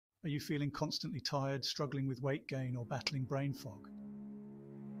Are you feeling constantly tired, struggling with weight gain, or battling brain fog?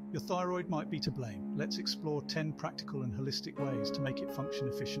 Your thyroid might be to blame. Let's explore 10 practical and holistic ways to make it function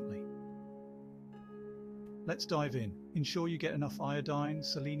efficiently. Let's dive in. Ensure you get enough iodine,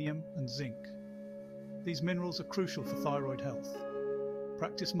 selenium, and zinc. These minerals are crucial for thyroid health.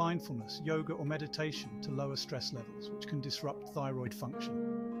 Practice mindfulness, yoga, or meditation to lower stress levels, which can disrupt thyroid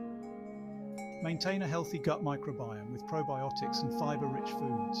function. Maintain a healthy gut microbiome with probiotics and fiber-rich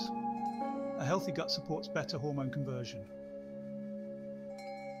foods. A healthy gut supports better hormone conversion.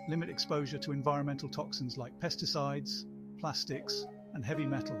 Limit exposure to environmental toxins like pesticides, plastics, and heavy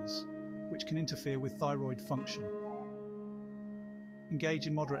metals, which can interfere with thyroid function. Engage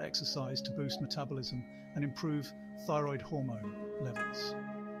in moderate exercise to boost metabolism and improve thyroid hormone levels.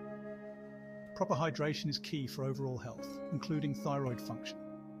 Proper hydration is key for overall health, including thyroid function.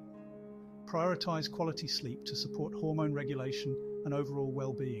 Prioritize quality sleep to support hormone regulation and overall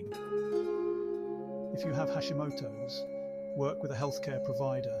well-being. If you have Hashimoto's, work with a healthcare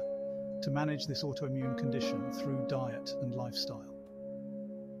provider to manage this autoimmune condition through diet and lifestyle.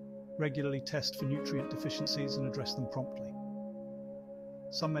 Regularly test for nutrient deficiencies and address them promptly.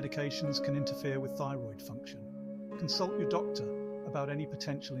 Some medications can interfere with thyroid function. Consult your doctor about any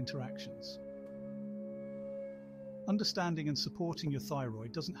potential interactions. Understanding and supporting your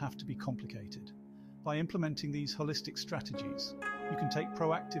thyroid doesn't have to be complicated. By implementing these holistic strategies, you can take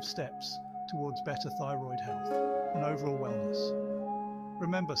proactive steps towards better thyroid health and overall wellness.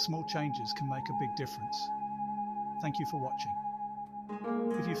 Remember, small changes can make a big difference. Thank you for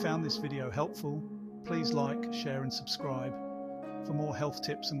watching. If you found this video helpful, please like, share, and subscribe for more health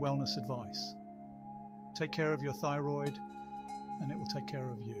tips and wellness advice. Take care of your thyroid, and it will take care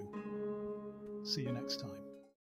of you. See you next time.